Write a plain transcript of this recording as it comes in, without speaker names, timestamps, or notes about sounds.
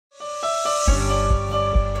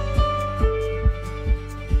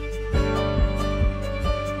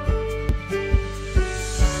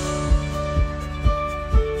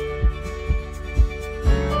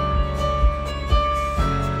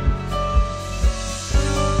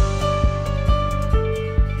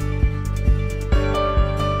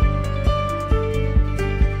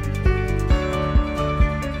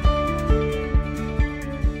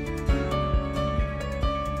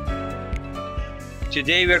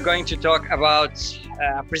Today we're going to talk about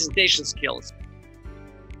presentation skills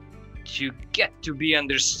to get to be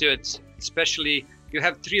understood. Especially, you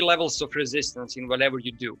have 3 levels of resistance in whatever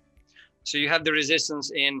you do. So you have the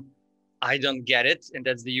resistance in I don't get it, and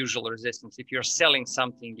that's the usual resistance. If you're selling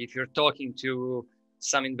something, if you're talking to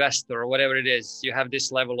some investor or whatever it is, you have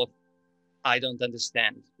this level of I don't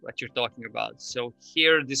understand what you're talking about. So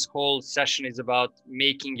here, this whole session is about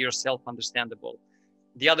making yourself understandable.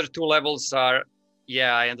 The other 2 levels are,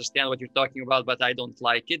 yeah, I understand what you're talking about, but I don't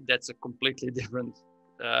like it. That's a completely different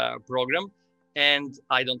program. And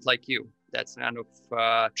I don't like you. That's kind of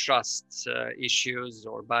trust issues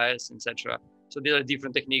or bias, etc. So there are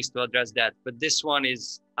different techniques to address that. But this one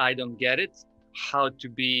is, I don't get it, how to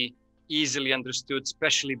be easily understood,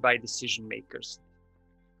 especially by decision makers.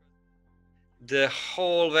 The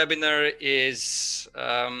whole webinar is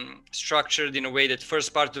structured in a way that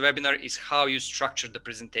first part of the webinar is how you structure the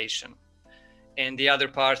presentation. And the other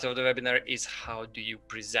part of the webinar is how do you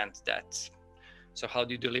present that? So how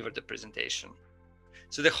do you deliver the presentation?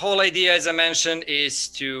 So the whole idea, as I mentioned, is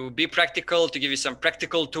to be practical, to give you some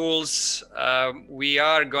practical tools. We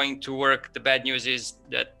are going to work. The bad news is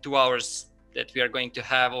that 2 hours that we are going to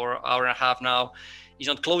have, or hour and a half now, is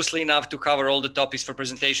not closely enough to cover all the topics for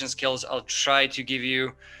presentation skills. I'll try to give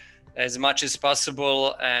you as much as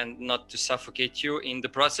possible and not to suffocate you in the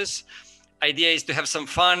process. Idea is to have some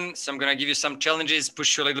fun. So I'm going to give you some challenges,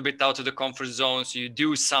 push you a little bit out of the comfort zone so you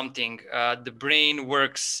do something. The brain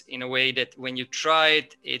works in a way that when you try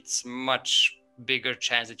it, it's much bigger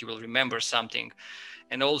chance that you will remember something.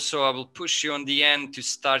 And also I will push you on the end to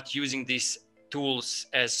start using these tools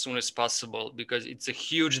as soon as possible, because it's a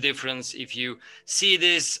huge difference if you see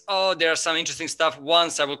this, oh, there are some interesting stuff.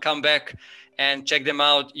 Once I will come back and check them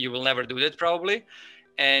out, you will never do that probably.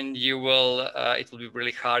 And you will, it will be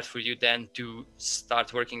really hard for you then to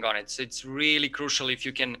start working on it. So it's really crucial if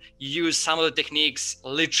you can use some of the techniques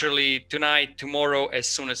literally tonight, tomorrow, as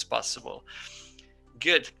soon as possible.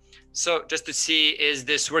 Good. So just to see, is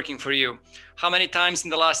this working for you? How many times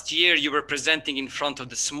in the last year you were presenting in front of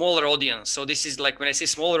the smaller audience? So this is like, when I say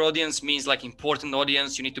smaller audience, means like important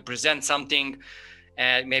audience. You need to present something,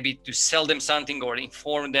 maybe to sell them something or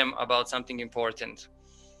inform them about something important.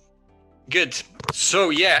 Good.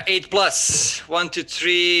 So yeah, 8+, 1 to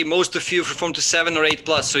 3, most of you from 4 to 7 or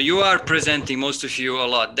 8+. So you are presenting, most of you, a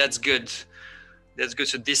lot. That's good. That's good.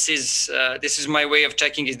 So this is my way of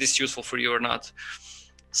checking, is this useful for you or not?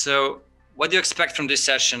 So what do you expect from this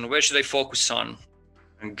session? Where should I focus on?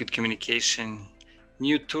 Good communication,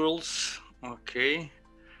 new tools. Okay.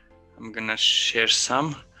 I'm gonna share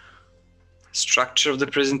some structure of the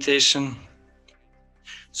presentation.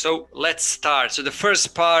 So let's start. So the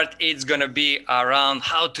first part is going to be around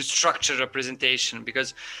how to structure a presentation,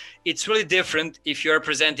 because it's really different if you're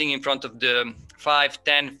presenting in front of the 5,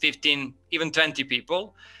 10, 15, even 20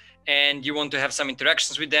 people, and you want to have some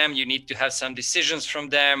interactions with them. You need to have some decisions from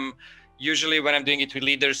them. Usually when I'm doing it with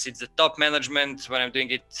leaders, it's the top management. When I'm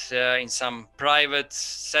doing it in some private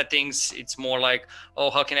settings, it's more like,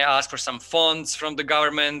 oh, how can I ask for some funds from the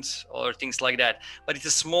government or things like that. But it's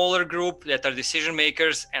a smaller group that are decision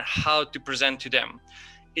makers and how to present to them.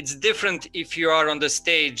 It's different if you are on the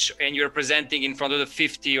stage and you're presenting in front of the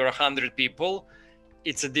 50 or 100 people.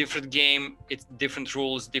 It's a different game. It's different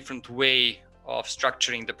rules, different way of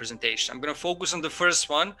structuring the presentation. I'm going to focus on the first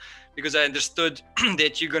one because I understood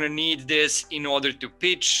that you're going to need this in order to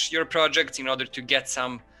pitch your projects, in order to get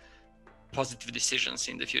some positive decisions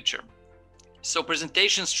in the future. So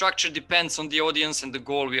presentation structure depends on the audience and the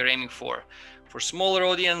goal we are aiming for. For smaller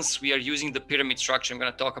audience, we are using the pyramid structure. I'm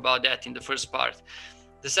going to talk about that in the first part.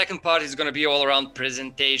 The second part is going to be all around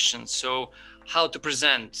presentation. So how to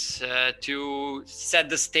present, to set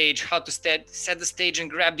the stage, how to set the stage and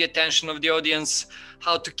grab the attention of the audience,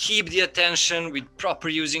 how to keep the attention with proper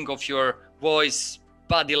using of your voice,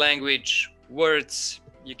 body language, words.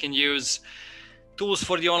 You can use tools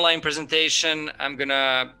for the online presentation. I'm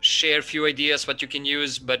gonna share a few ideas what you can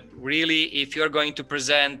use, but really if you're going to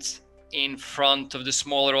present in front of the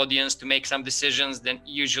smaller audience to make some decisions, then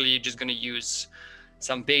usually you're just gonna use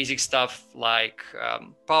some basic stuff like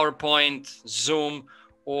PowerPoint, Zoom,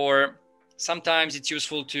 or sometimes it's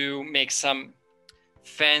useful to make some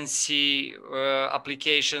fancy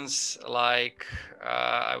applications like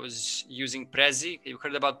I was using Prezi. You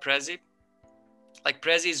heard about Prezi? Like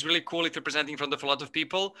Prezi is really cool if you're presenting in front of a lot of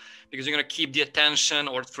people because you're going to keep the attention,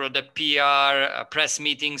 or for the PR, press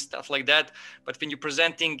meetings, stuff like that. But when you're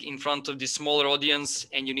presenting in front of the smaller audience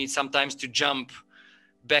and you need sometimes to jump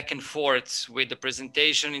back and forth with the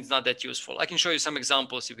presentation, it's not that useful. I can show you some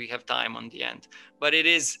examples if we have time on the end, but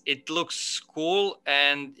it looks cool.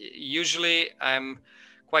 And usually I'm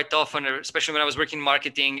quite often, especially when I was working in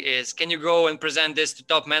marketing, is can you go and present this to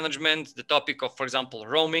top management, the topic of, for example,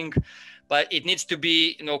 roaming, but it needs to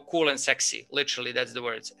be, you know, cool and sexy. Literally, that's the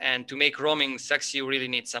words. And to make roaming sexy, you really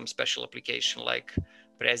need some special application like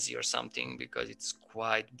Prezi or something, because it's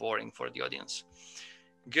quite boring for the audience.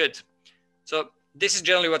 Good. So this is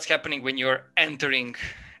generally what's happening when you're entering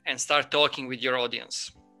and start talking with your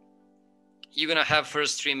audience. You're going to have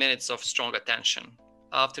first 3 minutes of strong attention.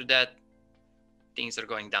 After that, things are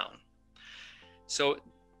going down. So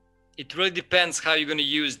it really depends how you're going to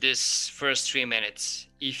use this first 3 minutes.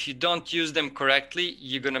 If you don't use them correctly,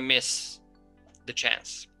 you're going to miss the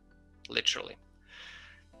chance, literally.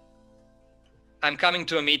 I'm coming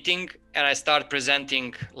to a meeting and I start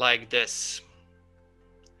presenting like this.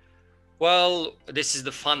 Well, this is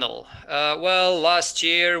the funnel. Well, last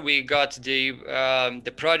year we got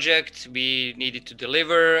the project we needed to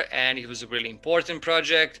deliver, and it was a really important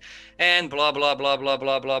project, and blah, blah, blah, blah,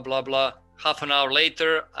 blah, blah, blah, blah. Half an hour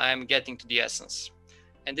later, I'm getting to the essence.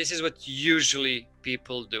 And this is what usually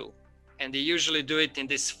people do. And they usually do it in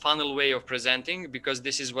this funnel way of presenting, because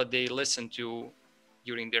this is what they listen to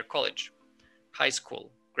during their college, high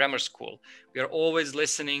school, grammar school. We are always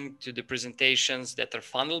listening to the presentations that are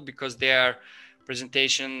funnel, because they are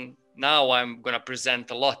presentation. Now I'm going to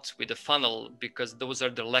present a lot with the funnel, because those are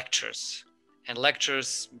the lectures, and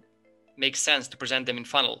lectures make sense to present them in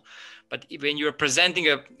funnel. But when you're presenting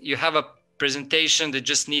you have a presentation that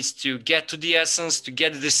just needs to get to the essence, to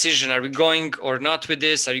get the decision. Are we going or not with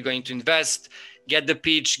this? Are you going to invest? Get the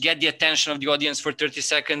pitch, get the attention of the audience for 30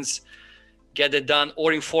 seconds, get it done,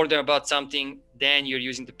 or inform them about something. Then you're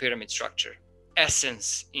using the pyramid structure.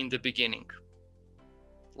 Essence in the beginning,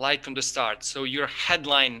 light from the start. So your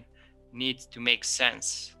headline needs to make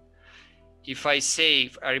sense. If I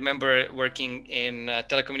remember working in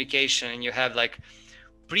telecommunication, and you have like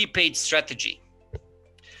prepaid strategy,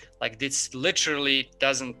 like this literally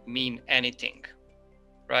doesn't mean anything,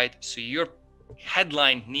 right? So your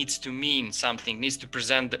headline needs to mean something, needs to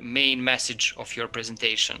present the main message of your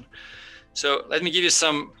presentation. So let me give you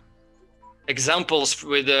some examples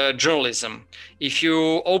with journalism. If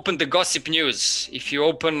you open the gossip news, if you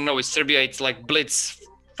open, with Serbia, it's like Blitz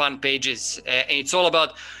fun pages, and it's all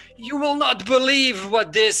about, you will not believe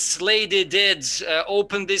what this lady did.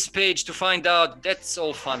 Open this page to find out. That's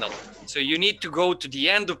all funnel. So you need to go to the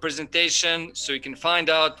end of presentation so you can find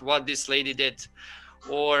out what this lady did.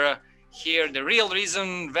 Or here, the real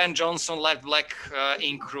reason Van Johnson left Black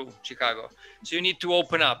Ink Crew, Chicago. So you need to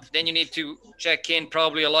open up. Then you need to check in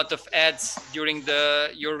probably a lot of ads during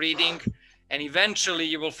your reading. And eventually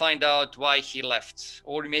you will find out why he left.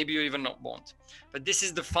 Or maybe you even won't. But this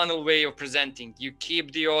is the funnel way of presenting. You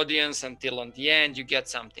keep the audience until on the end you get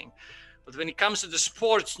something. But when it comes to the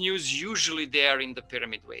sports news, usually they are in the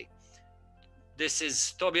pyramid way. This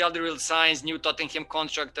is Toby Alderweireld signs new Tottenham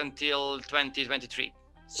contract until 2023.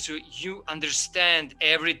 So you understand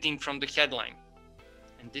everything from the headline.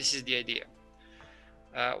 And this is the idea.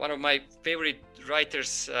 One of my favorite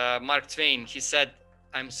writers, Mark Twain, he said,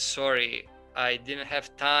 "I'm sorry, I didn't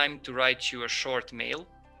have time to write you a short mail,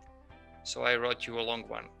 so I wrote you a long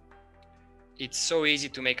one." It's so easy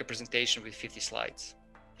to make a presentation with 50 slides.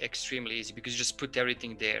 Extremely easy, because you just put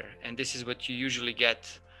everything there. And this is what you usually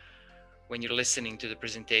get when you're listening to the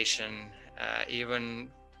presentation.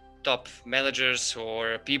 Even top managers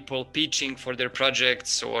or people pitching for their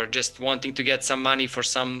projects, or just wanting to get some money for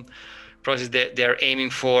some project that they're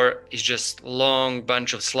aiming for, is just long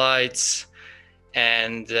bunch of slides.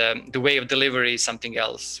 And the way of delivery is something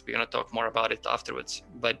else. We're going to talk more about it afterwards.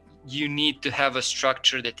 But you need to have a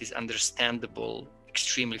structure that is understandable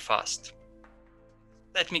extremely fast.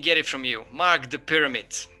 Let me get it from you. Mark the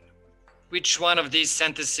pyramid. Which one of these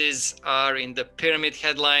sentences are in the pyramid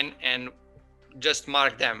headline, and just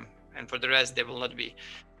mark them. And for the rest, they will not be.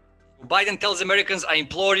 Biden tells Americans, "I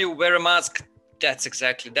implore you, wear a mask." That's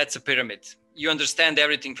a pyramid. You understand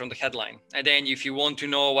everything from the headline. And then if you want to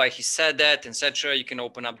know why he said that, etc., you can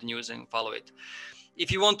open up the news and follow it.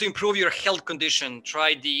 If you want to improve your health condition,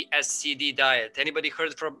 try the SCD diet. Anybody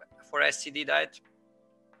heard for SCD diet?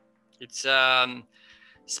 It's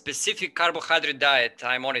specific carbohydrate diet.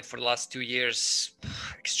 I'm on it for the last 2 years.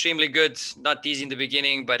 Extremely good. Not easy in the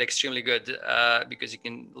beginning, but extremely good, because you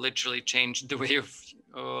can literally change the way of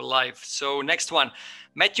life. So next one,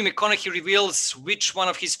 Matthew McConaughey reveals which one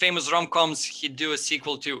of his famous rom-coms he'd do a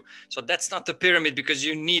sequel to. So that's not the pyramid, because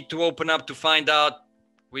you need to open up to find out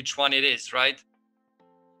which one it is, right?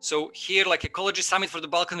 So here, like Ecology Summit for the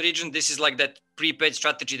Balkan region, this is like that prepaid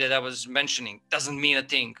strategy that I was mentioning doesn't mean a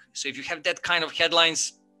thing. So if you have that kind of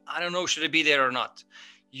headlines, I don't know, should it be there or not?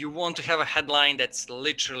 You want to have a headline that's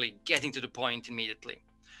literally getting to the point immediately.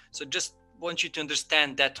 So just want you to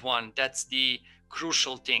understand that one. That's the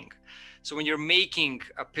crucial thing. So when you're making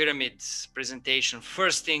a pyramid presentation,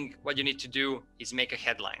 first thing what you need to do is make a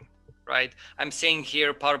headline, right? I'm saying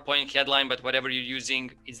here PowerPoint headline, but whatever you're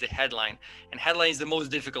using is the headline. And headline is the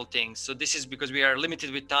most difficult thing. So this is because we are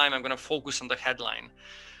limited with time. I'm going to focus on the headline.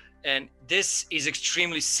 And this is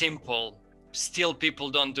extremely simple. Still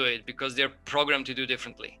people don't do it because they're programmed to do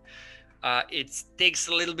differently. It takes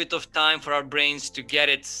a little bit of time for our brains to get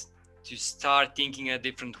it, to start thinking in a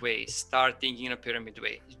different way, start thinking in a pyramid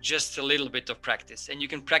way. Just a little bit of practice. And you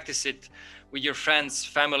can practice it with your friends,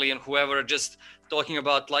 family, and whoever, just talking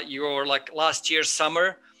about like your last year's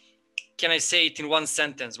summer. Can I say it in one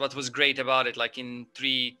sentence? What was great about it? Like in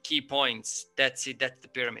 3 key points. That's it. That's the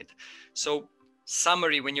pyramid. So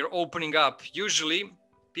summary, when you're opening up, usually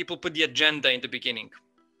people put the agenda in the beginning.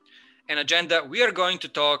 An agenda, we are going to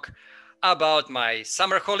talk about my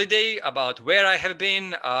summer holiday, about where I have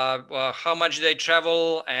been, how much did I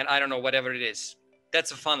travel, and I don't know, whatever it is.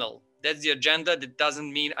 That's a funnel. That's the agenda. That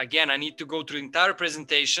doesn't mean, again, I need to go through the entire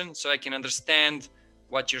presentation so I can understand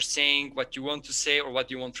what you're saying, what you want to say, or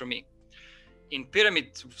what you want from me. In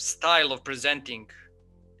pyramid style of presenting,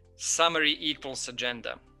 summary equals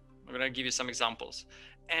agenda. I'm going to give you some examples.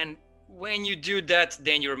 And when you do that,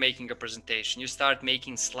 then you're making a presentation. You start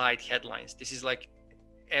making slide headlines. This is like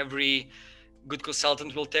every good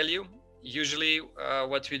consultant will tell you. Usually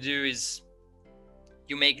what we do is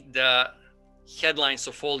you make the headlines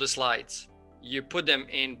of all the slides. You put them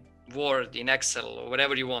in Word, in Excel, or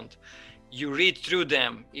whatever you want. You read through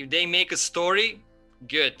them. If they make a story,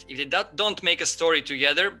 good. If they don't make a story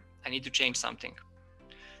together, I need to change something.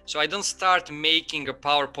 So I don't start making a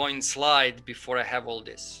PowerPoint slide before I have all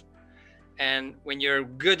this. And when you're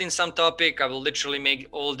good in some topic, I will literally make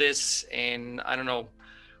all this in, I don't know,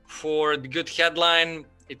 for the good headline,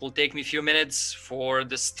 it will take me a few minutes. For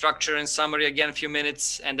the structure and summary, again, a few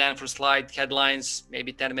minutes. And then for slide headlines,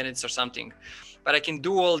 maybe 10 minutes or something. But I can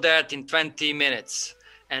do all that in 20 minutes.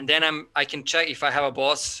 And then I can check if I have a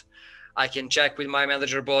boss. I can check with my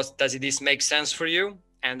manager boss, does this make sense for you?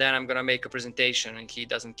 And then I'm going to make a presentation and he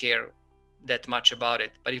doesn't care that much about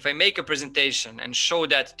it. But if I make a presentation and show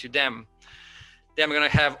that to them, then I'm going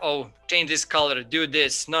to have, oh, change this color, do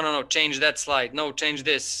this. No, change that slide. No, change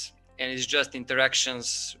this. And it's just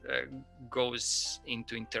interactions goes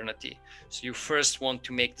into eternity. So you first want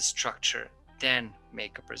to make the structure, then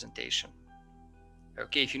make a presentation.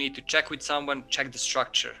 Okay, if you need to check with someone, check the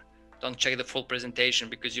structure. Don't check the full presentation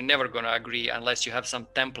because you're never going to agree unless you have some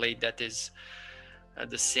template that is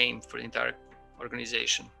the same for the entire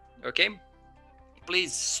organization. Okay?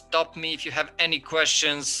 Please stop me if you have any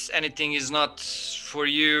questions, anything is not for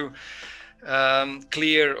you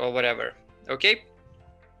clear or whatever. Okay,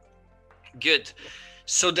 good.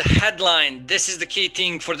 So the headline, this is the key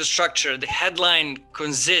thing for the structure. The headline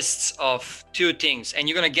consists of 2 things, and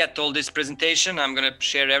you're going to get all this presentation. I'm going to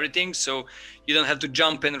share everything, so you don't have to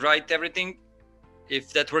jump and write everything.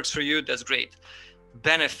 If that works for you, that's great.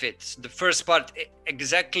 Benefits, the first part,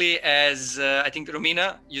 exactly as I think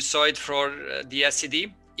Romina, you saw it for the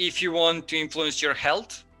SED. If you want to influence your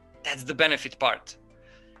health, that's the benefit part.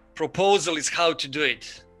 Proposal is how to do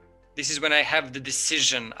it. This is when I have the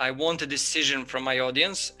decision. I want a decision from my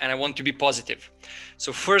audience and I want to be positive.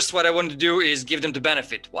 So first what I want to do is give them the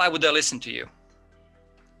benefit. Why would I listen to you?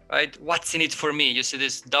 Right? What's in it for me? You see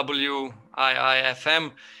this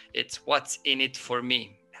WIIFM, it's what's in it for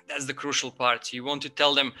me. That's the crucial part. You want to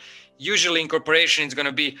tell them, usually in corporation, it's going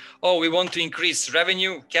to be, oh, we want to increase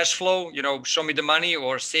revenue, cash flow, you know, show me the money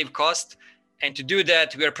or save cost. And to do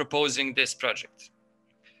that, we are proposing this project.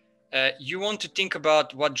 You want to think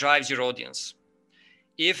about what drives your audience.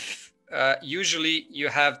 If usually you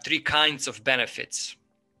have 3 kinds of benefits.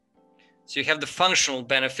 So you have the functional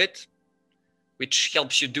benefit, which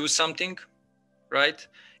helps you do something, right?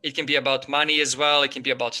 It can be about money as well. It can be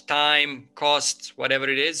about time, cost, whatever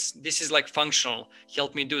it is. This is like functional,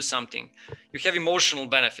 help me do something. You have emotional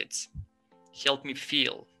benefits, help me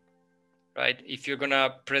feel, right? If you're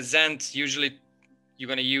gonna present, usually you're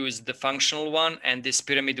gonna use the functional one, and this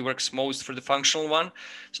pyramid works most for the functional one.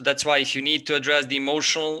 So that's why if you need to address the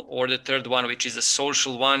emotional or the third one, which is a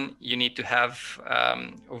social one, you need to have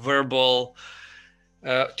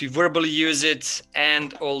verbally use it,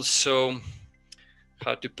 and also,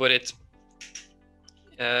 how to put it,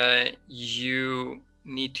 you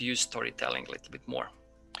need to use storytelling a little bit more.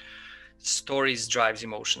 Stories drives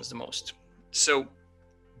emotions the most. So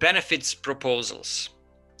benefits proposals.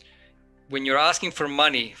 when you're asking for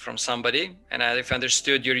money from somebody, and if I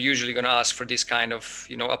understood, you're usually going to ask for this kind of,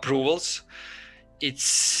 approvals.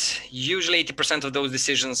 It's usually 80% of those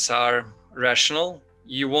decisions are rational.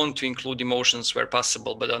 You want to include emotions where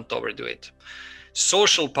possible, but don't overdo it.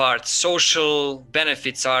 Social parts, social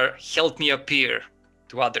benefits are help me appear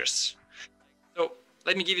to others. So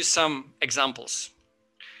let me give you some examples.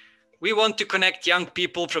 We want to connect young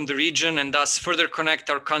people from the region and thus further connect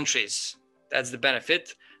our countries. That's the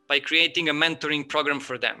benefit, by creating a mentoring program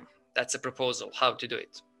for them. That's a proposal, how to do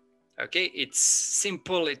it. Okay, it's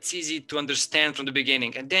simple, it's easy to understand from the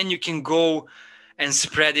beginning, and then you can go and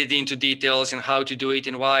spread it into details and how to do it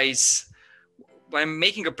and why. When I'm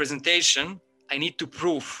making a presentation, I need to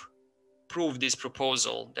prove this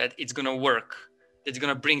proposal that it's going to work, that it's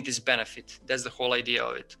going to bring this benefit. That's the whole idea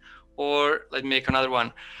of it. Or let me make another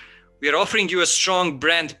one. We are offering you a strong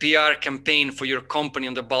brand PR campaign for your company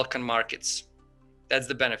on the Balkan markets. That's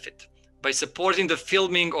the benefit, by supporting the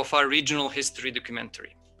filming of our regional history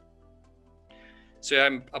documentary. So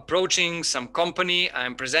I'm approaching some company,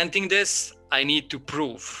 I'm presenting this, I need to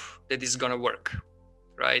prove that it's going to work,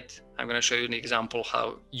 right? I'm going to show you an example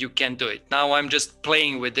how you can do it. Now I'm just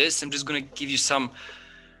playing with this. I'm just going to give you some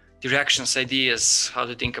directions, ideas, how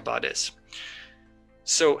to think about this.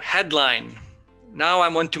 So headline. Now I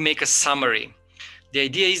want to make a summary. The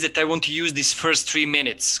idea is that I want to use these first 3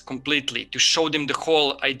 minutes completely to show them the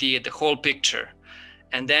whole idea, the whole picture.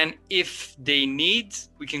 And then if they need,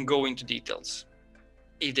 we can go into details.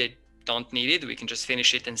 If they don't need it, we can just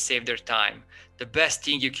finish it and save their time. The best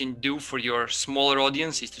thing you can do for your smaller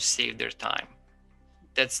audience is to save their time.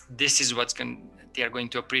 This is what they are going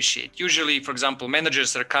to appreciate. Usually, for example,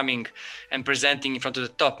 managers are coming and presenting in front of the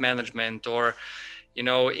top management, or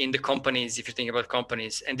in the companies, if you think about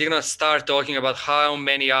companies, and they're going to start talking about how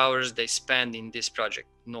many hours they spend in this project.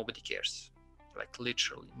 Nobody cares. Like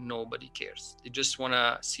literally nobody cares. They just want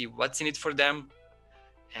to see what's in it for them.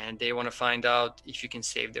 And they want to find out if you can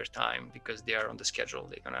save their time because they are on the schedule.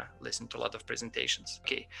 They're going to listen to a lot of presentations.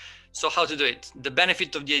 Okay, so how to do it? The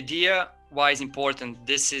benefit of the idea, why is important?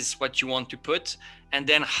 This is what you want to put. And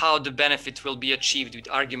then how the benefit will be achieved with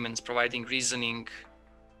arguments, providing reasoning.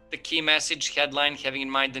 The key message, headline, having in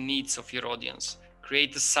mind the needs of your audience.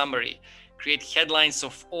 Create a summary. Create headlines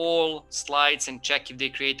of all slides and check if they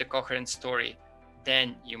create a coherent story.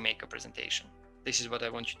 Then you make a presentation. This is what I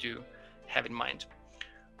want you to have in mind.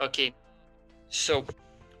 Okay, so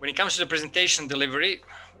when it comes to the presentation delivery,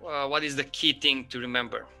 what is the key thing to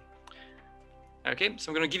remember? Okay, so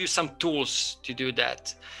I'm going to give you some tools to do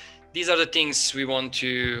that. These are the things we want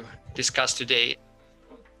to discuss today.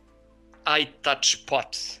 I touch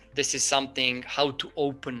pot. This is something, how to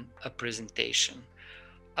open a presentation.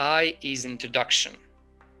 I is introduction.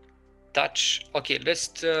 Touch. Okay,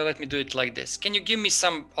 let me do it like this. Can you give me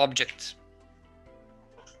some object?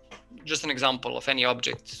 Just an example of any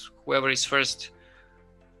object. Whoever is first.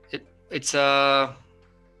 It's a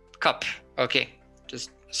cup. Okay, just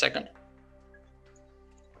a second.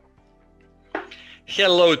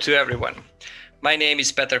 Hello to everyone. My name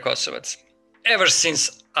is Petar Kosovac. Ever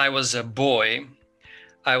since I was a boy,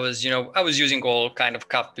 I was using all kind of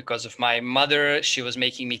cup because of my mother. She was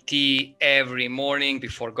making me tea every morning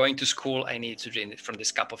before going to school. I needed to drink it from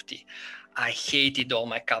this cup of tea. I hated all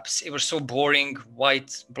my cups. It was so boring,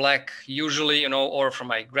 white, black, usually, or from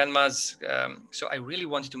my grandma's. So I really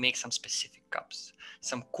wanted to make some specific cups,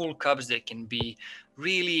 some cool cups that can be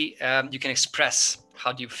really, you can express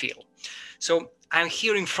how do you feel. So I'm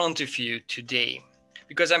here in front of you today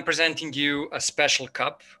because I'm presenting you a special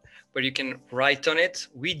cup where you can write on it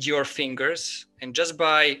with your fingers, and just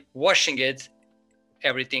by washing it,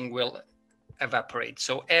 everything will evaporate.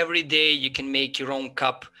 So every day you can make your own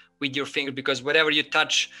cup with your finger, because whatever you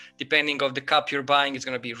touch, depending on the cup you're buying, it's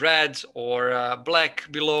going to be red or black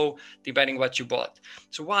below, depending what you bought.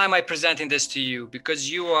 So why am I presenting this to you? Because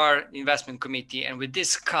you are investment committee, and with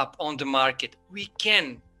this cup on the market, we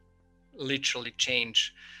can literally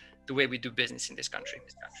change the way we do business in this country.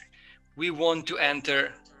 We want to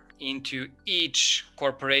enter into each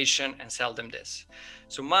corporation and sell them this.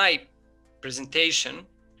 So my presentation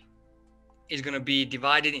is going to be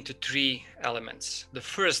divided into 3 elements. The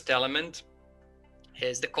first element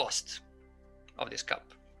is the cost of this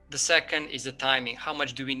cup. The second is the timing. How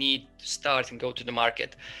much do we need to start and go to the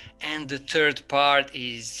market? And the third part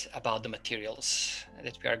is about the materials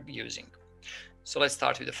that we are using. So let's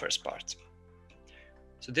start with the first part.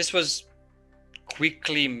 So this was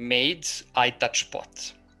quickly made iTouch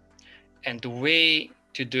pot. And the way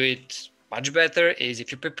to do it much better is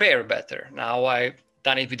if you prepare better. Now I've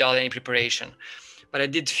done it without any preparation, but I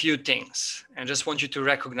did few things and just want you to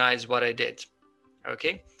recognize what I did.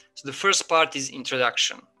 Okay, So the first part is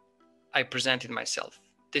introduction. I presented myself.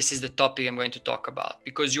 This is the topic I'm going to talk about.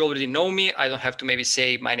 Because you already know me, I don't have to maybe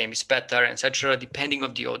say my name is Petar, etc., depending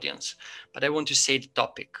on the audience. But I want to say the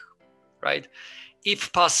topic, right?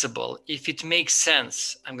 If possible, if it makes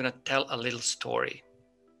sense, I'm going to tell a little story.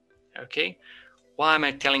 Okay? Why am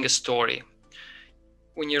I telling a story?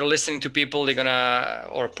 When you're listening to people, they're gonna,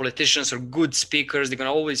 or politicians or good speakers, they're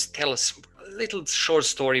gonna always tell us a little short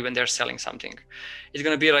story when they're selling something. It's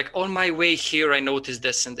gonna be like, on my way here, I noticed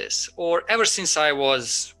this and this, or ever since I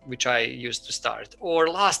was, which I used to start, or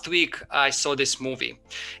last week I saw this movie,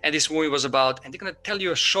 and this movie was about, and they're gonna tell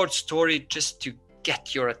you a short story just to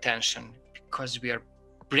get your attention, because we are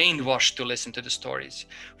brainwashed to listen to the stories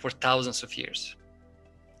for thousands of years,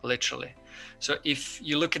 literally. So if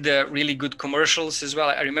you look at the really good commercials as well,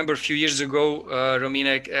 I remember a few years ago,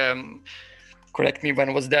 Romina, correct me,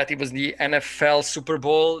 when was that? It was the NFL Super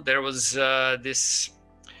Bowl. There was this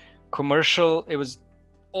commercial. It was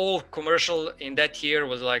all commercial in that year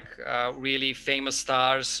was like really famous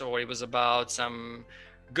stars, or it was about some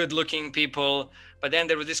good looking people. But then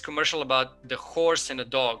there was this commercial about the horse and the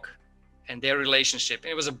dog and their relationship.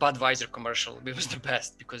 And it was a Budweiser commercial. It was the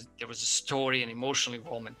best because there was a story and emotional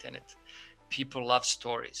involvement in it. People love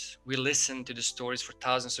stories. We listen to the stories for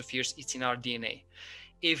thousands of years. It's in our DNA.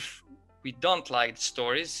 If we don't like the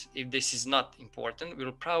stories, if this is not important,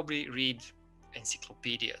 we'll probably read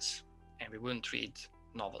encyclopedias and we wouldn't read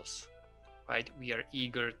novels, right? We are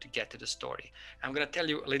eager to get to the story. I'm going to tell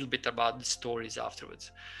you a little bit about the stories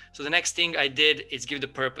afterwards. So the next thing I did is give the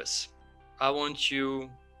purpose. I want to,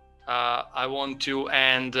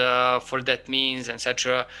 and for that means,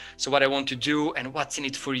 etc. So what I want to do and what's in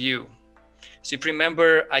it for you. So if you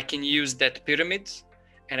remember, I can use that pyramid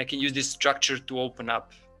and I can use this structure to open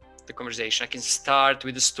up the conversation. I can start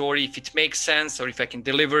with the story if it makes sense, or if I can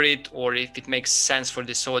deliver it, or if it makes sense for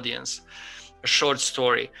this audience. A short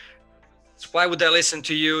story. So why would I listen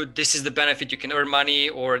to you? This is the benefit. You can earn money,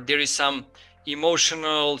 or there is some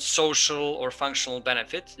emotional, social, or functional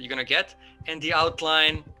benefit you're going to get. And the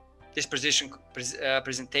outline, this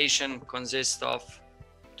presentation consists of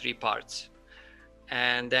 3 parts.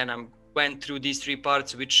 And then I'm went through these 3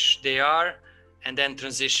 parts, which they are, and then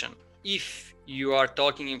transition. If you are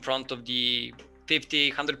talking in front of the 50,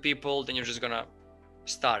 100 people, then you're just gonna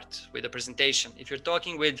start with the presentation. If you're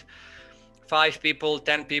talking with 5 people,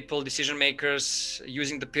 10 people, decision makers,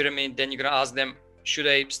 using the pyramid, then you're gonna ask them, should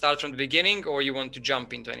I start from the beginning or you want to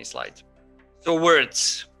jump into any slide? So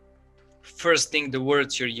words. First thing, the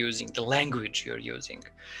words you're using, the language you're using.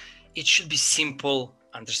 It should be simple,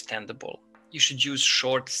 understandable. You should use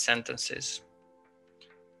short sentences,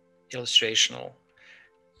 illustrational.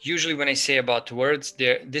 Usually when I say about words,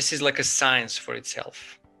 this is like a science for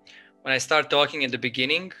itself. When I start talking in the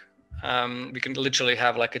beginning, we can literally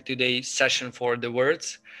have like a 2-day session for the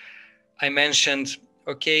words. I mentioned,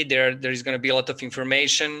 okay, there is going to be a lot of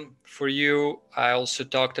information for you. I also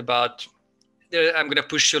talked about, I'm going to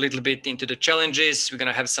push you a little bit into the challenges. We're going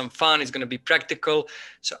to have some fun. It's going to be practical.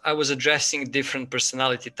 So I was addressing different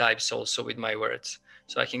personality types also with my words,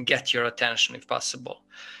 so I can get your attention if possible.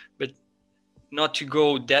 But not to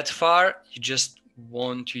go that far, you just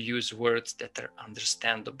want to use words that are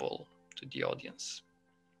understandable to the audience,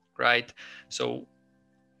 right? So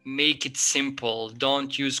make it simple.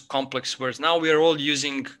 Don't use complex words. Now we are all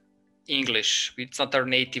using English. It's not our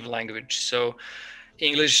native language. So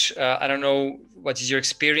English, I don't know what is your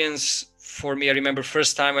experience. For me, I remember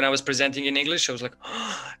first time when I was presenting in English, I was like,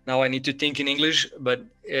 oh, now I need to think in English, but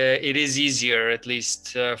it is easier, at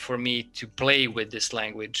least for me, to play with this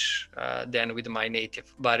language than with my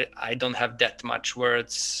native. But I don't have that much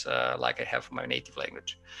words like I have for my native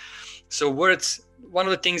language. So words, one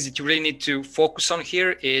of the things that you really need to focus on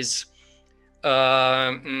here is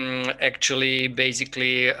actually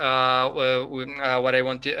basically what I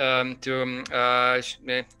want to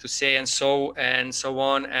say, and so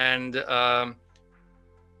on, and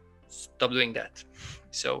stop doing that.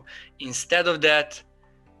 So instead of that,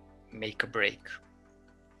 make a break.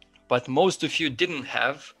 But most of you didn't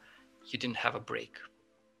have a break.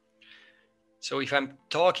 So if I'm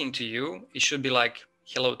talking to you, it should be like,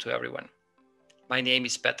 hello to everyone. My name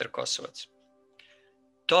is Petar Kosovac.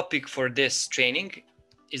 Topic for this training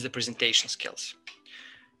is the presentation skills.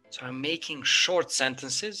 So I'm making short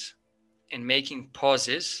sentences and making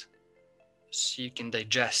pauses so you can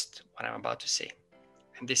digest what I'm about to say.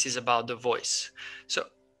 And this is about the voice. So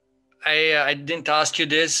I didn't ask you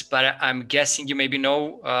this, but I'm guessing you maybe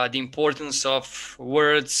know the importance of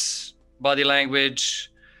words, body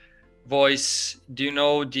language, voice. Do you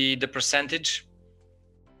know the percentage?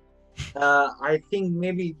 I think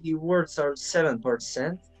maybe the words are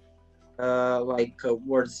 7%.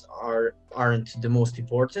 words aren't the most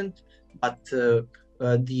important, but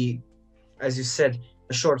as you said,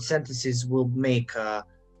 the short sentences will make a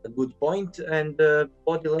good point, and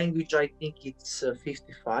body language, I think it's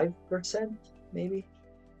 55%, maybe.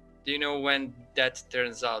 Do you know when that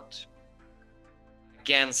turns out?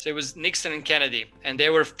 Against, it was Nixon and Kennedy, and they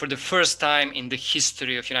were, for the first time in the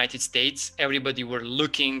history of United States, everybody were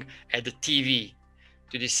looking at the TV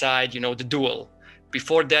to decide, the duel.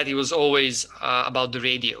 Before that, it was always about the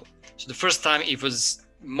radio. So the first time it was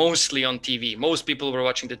mostly on TV. Most people were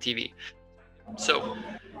watching the TV. So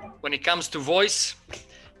when it comes to voice,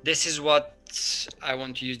 this is what I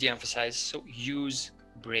want to use the emphasize. So use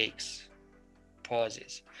breaks,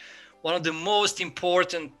 pauses. One of the most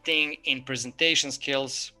important thing in presentation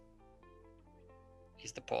skills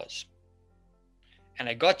is the pause. And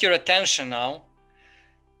I got your attention now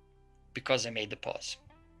because I made the pause.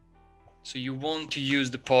 So you want to use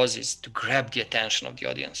the pauses to grab the attention of the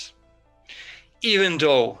audience. Even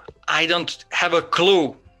though I don't have a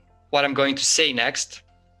clue what I'm going to say next,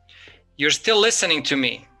 you're still listening to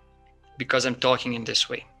me because I'm talking in this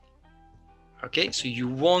way. Okay, so you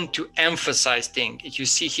want to emphasize things. If you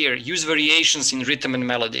see here, use variations in rhythm and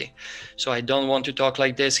melody. So I don't want to talk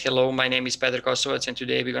like this. Hello, my name is Petar Kosovac, and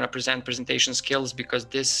today we're going to present presentation skills, because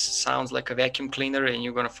this sounds like a vacuum cleaner and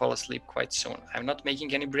you're going to fall asleep quite soon. I'm not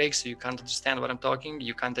making any breaks, so you can't understand what I'm talking.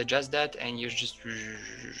 You can't adjust that, and you're just...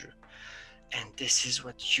 And this is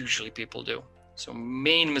what usually people do. So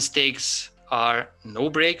main mistakes are no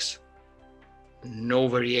breaks, no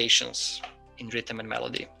variations in rhythm and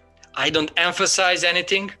melody. I don't emphasize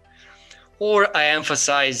anything, or I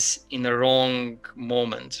emphasize in the wrong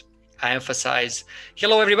moment. I emphasize,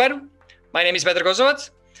 hello everybody, my name is Petar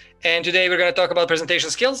Kosovac, and today we're going to talk about presentation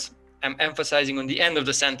skills. I'm emphasizing on the end of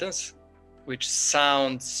the sentence, which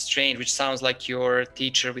sounds strange, which sounds like your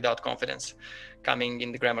teacher without confidence coming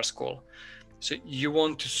in the grammar school. So you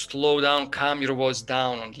want to slow down, calm your voice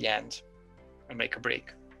down on the end and make a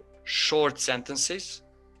break. Short sentences,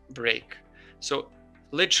 break. So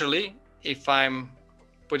literally, if I'm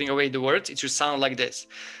putting away the words, it should sound like this.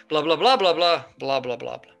 Blah, blah, blah, blah, blah, blah, blah,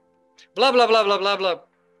 blah, blah. Blah, blah, blah, blah, blah, blah,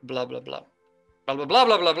 blah, blah, blah. Blah, blah, blah,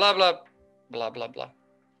 blah, blah, blah, blah, blah, blah, blah.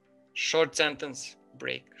 Short sentence,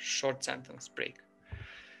 break. Short sentence, break.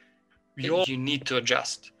 You need to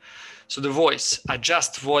adjust. So the voice,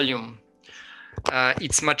 adjust volume.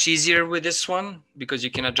 It's much easier with this one because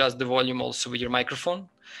you can adjust the volume also with your microphone.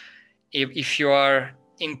 If you are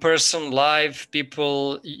in person, live,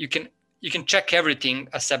 people, you can check everything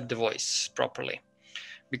except the voice properly.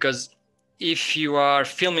 Because if you are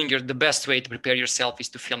filming, the best way to prepare yourself is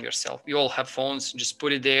to film yourself. We all have phones, just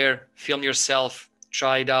put it there, film yourself,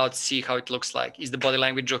 try it out, see how it looks like. Is the body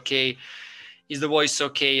language okay? Is the voice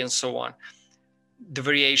okay? And so on. The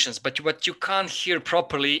variations, but what you can't hear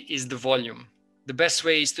properly is the volume. The best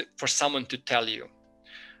way is for someone to tell you.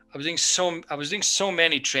 I was doing so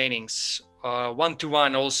many trainings,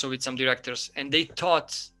 one-to-one also with some directors, and they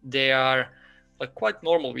thought they are like quite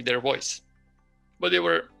normal with their voice, but they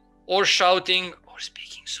were or shouting or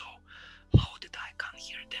speaking so loud that I can't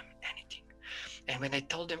hear them anything. And when I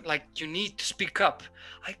told them, like, you need to speak up,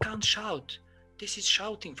 I can't shout, this is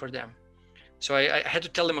shouting for them. So I had to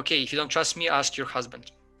tell them, okay, if you don't trust me, ask your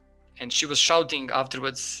husband. And she was shouting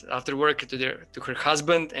afterwards, after work, to her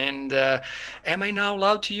husband, and am I now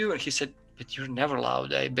loud to you? And he said, but you're never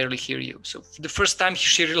loud, I barely hear you. So for the first time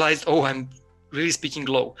she realized, oh, I'm really speaking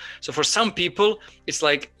low. So for some people, it's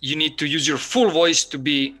like you need to use your full voice to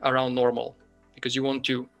be around normal, because you want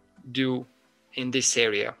to do in this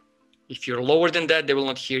area. If you're lower than that, they will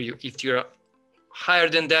not hear you. If you're higher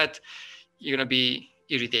than that, you're gonna be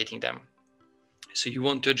irritating them. So you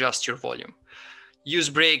want to adjust your volume. Use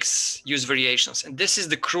breaks, use variations. And this is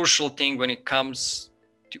the crucial thing when it comes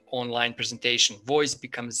to online presentation. Voice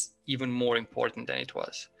becomes even more important than it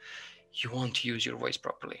was. You want to use your voice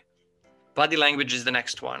properly. Body language is the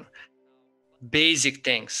next one. Basic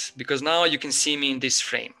things, because now you can see me in this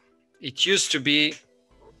frame. It used to be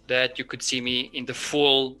that you could see me in the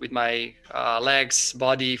full, with my legs,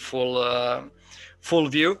 body, full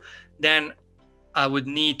view. Then I would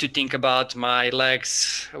need to think about my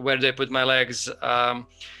legs, where do I put my legs?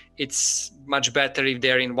 It's much better if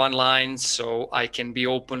they're in one line, so I can be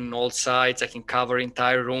open on all sides. I can cover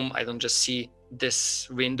entire room. I don't just see this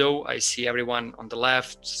window. I see everyone on the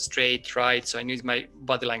left, straight, right. So I need my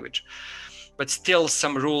body language. But still,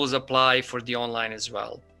 some rules apply for the online as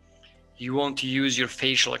well. You want to use your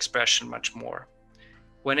facial expression much more.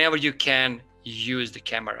 Whenever you can, use the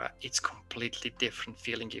camera. It's completely different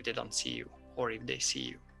feeling if they don't see you or if they see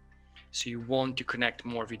you. So you want to connect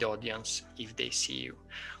more with the audience if they see you.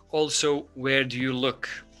 Also, where do you look?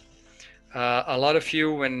 A lot of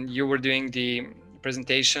you, when you were doing the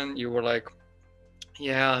presentation, you were like,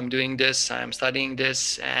 yeah, I'm doing this, I'm studying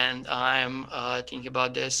this, and I'm thinking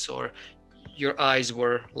about this, or your eyes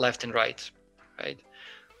were left and right, right?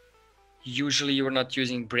 Usually you are not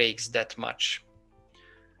using breaks that much.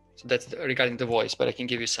 So that's regarding the voice, but I can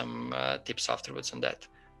give you some tips afterwards on that.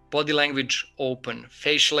 Body language, open.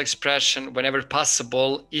 Facial expression, whenever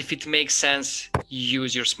possible. If it makes sense,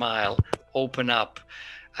 use your smile, open up.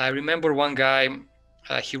 I remember one guy,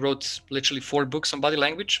 he wrote literally 4 books on body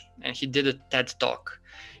language, and he did a TED talk.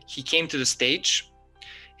 He came to the stage,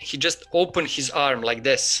 he just opened his arm like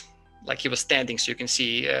this, like he was standing, so you can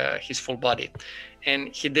see his full body.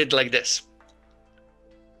 And he did like this.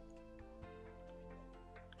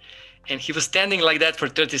 And he was standing like that for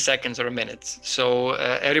 30 seconds or a minute. So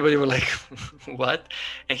everybody was like, what?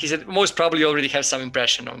 And he said, most probably you already have some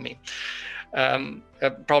impression on me.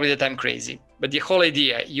 Probably that I'm crazy. But the whole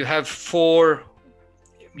idea, you're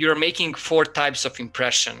making 4 types of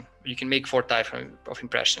impression. You can make 4 types of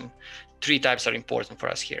impression. 3 types are important for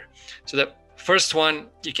us here. So the first one,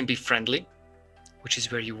 you can be friendly, which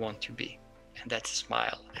is where you want to be. And that's a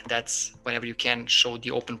smile. And that's whenever you can show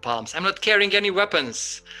the open palms. I'm not carrying any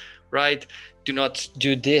weapons. Right? Do not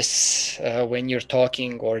do this when you're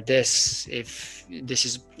talking, or this if this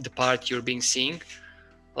is the part you're being seen.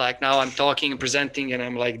 Like now I'm talking and presenting and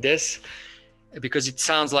I'm like this, because it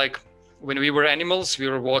sounds like when we were animals, we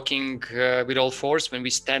were walking with all fours. When we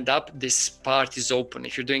stand up, this part is open.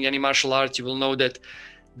 If you're doing any martial arts, you will know that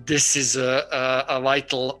this is a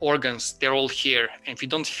vital organs. They're all here. And if you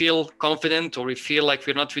don't feel confident, or we feel like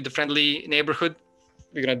we're not with the friendly neighborhood,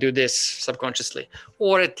 we're going to do this subconsciously,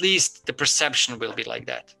 or at least the perception will be like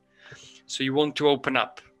that. So you want to open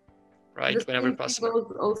up, right? Whenever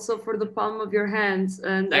possible. Also for the palm of your hands.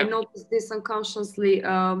 And I notice this unconsciously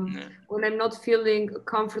when I'm not feeling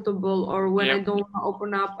comfortable, or when I don't want to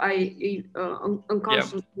open up, I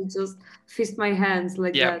unconsciously just fist my hands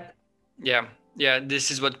like that. Yeah,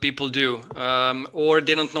 this is what people do, or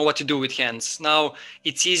they don't know what to do with hands. Now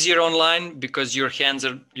it's easier online because your hands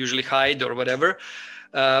are usually hide or whatever.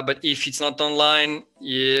 But if it's not online,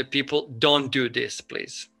 people don't do this,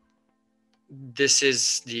 please. This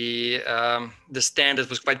is the stand that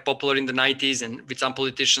was quite popular in the 90s, and with some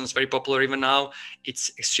politicians very popular even now.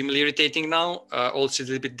 It's extremely irritating now, also a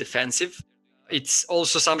little bit defensive. It's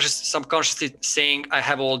also subconsciously saying, I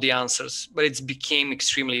have all the answers, but it's became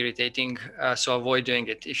extremely irritating, so avoid doing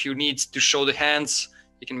it. If you need to show the hands,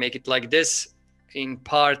 you can make it like this, in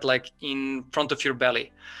part like in front of your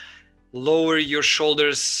belly. Lower your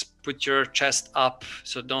shoulders, put your chest up.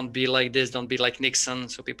 So don't be like this, don't be like Nixon,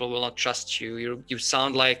 so people will not trust you. You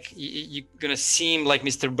sound like, you're gonna seem like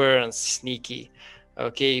Mr. Burns, sneaky,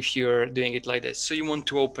 okay, if you're doing it like this. So you want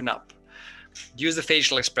to open up. Use the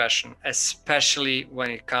facial expression, especially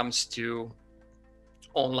when it comes to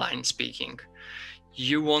online speaking.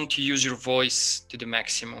 You want to use your voice to the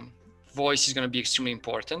maximum. Voice is gonna be extremely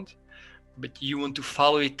important, but you want to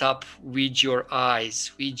follow it up with your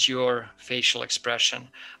eyes, with your facial expression.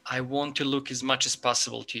 I want to look as much as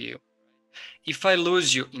possible to you. If I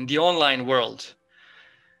lose you in the online world,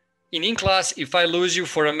 in class, if I lose you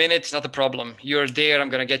for a minute, it's not a problem. You're there, I'm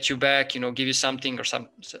gonna get you back, give you something or some,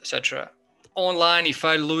 etc. Online, if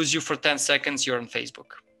I lose you for 10 seconds, you're on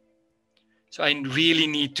Facebook. So I really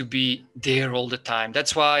need to be there all the time.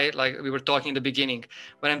 That's why, like we were talking in the beginning,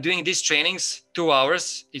 when I'm doing these trainings, 2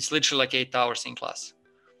 hours, it's literally like 8 hours in class,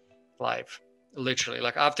 live, literally.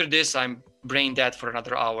 Like after this, I'm brain dead for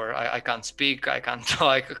another hour. I can't speak, I can't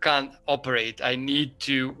talk, I can't operate. I need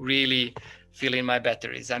to really fill in my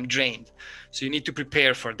batteries. I'm drained. So you need to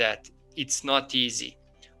prepare for that. It's not easy.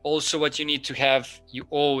 Also, what you need to have, you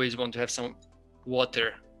always want to have some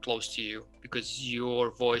water close to you, because your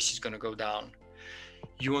voice is going to go down.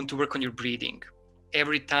 You want to work on your breathing.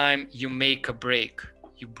 Every time you make a break,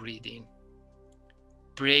 you breathe in.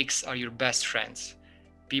 Breaks are your best friends.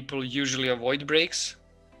 People usually avoid breaks,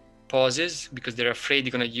 pauses, because they're afraid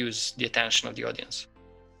they're going to use the attention of the audience.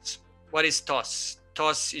 What is TOS?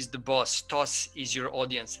 TOS is the boss. TOS is your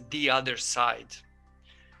audience, the other side.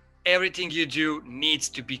 Everything you do needs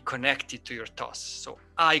to be connected to your TOS. So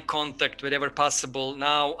eye contact whenever possible.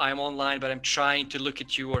 Now I'm online, but I'm trying to look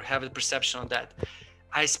at you or have a perception of that.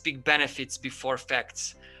 I speak benefits before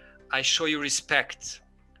facts. I show you respect.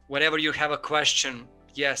 Whenever you have a question,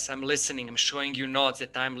 yes, I'm listening. I'm showing you nods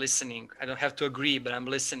that I'm listening. I don't have to agree, but I'm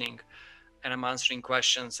listening and I'm answering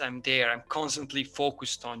questions. I'm there. I'm constantly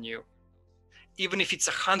focused on you. Even if it's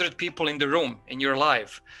 100 people in the room and you're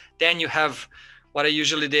live, then you have what I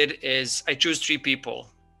usually did is I choose 3 people.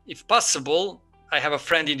 If possible, I have a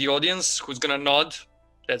friend in the audience who's gonna nod.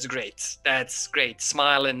 That's great. That's great.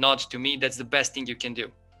 Smile and nod to me. That's the best thing you can do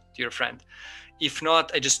to your friend. If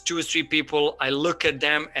not, I just choose 3 people. I look at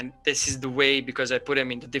them, and this is the way, because I put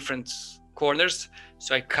them in the different corners.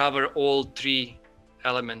 So I cover all 3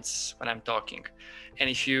 elements when I'm talking. And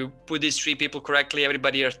if you put these 3 people correctly,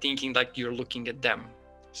 everybody are thinking like you're looking at them.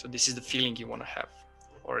 So this is the feeling you want to have,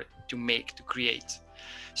 or to make, to create.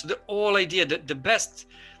 So the whole idea, the best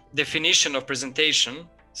definition of presentation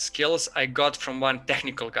skills I got from one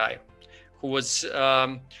technical guy who was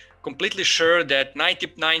completely sure that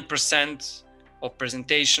 99% of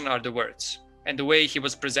presentation are the words. And the way he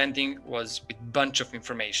was presenting was with a bunch of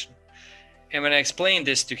information. And when I explained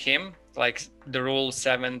this to him, like the rule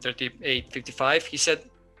 7, 38, 55, he said,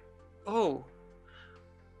 oh,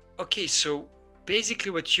 okay, so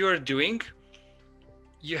basically what you're doing,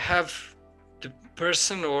 you have the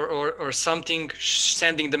person or something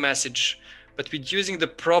sending the message, but with using the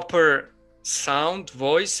proper sound,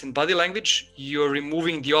 voice, and body language, you're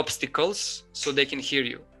removing the obstacles so they can hear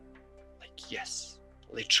you. Like, yes,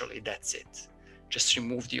 literally, that's it. Just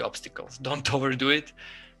remove the obstacles. Don't overdo it.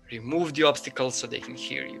 Remove the obstacles so they can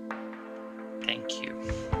hear you. Thank you.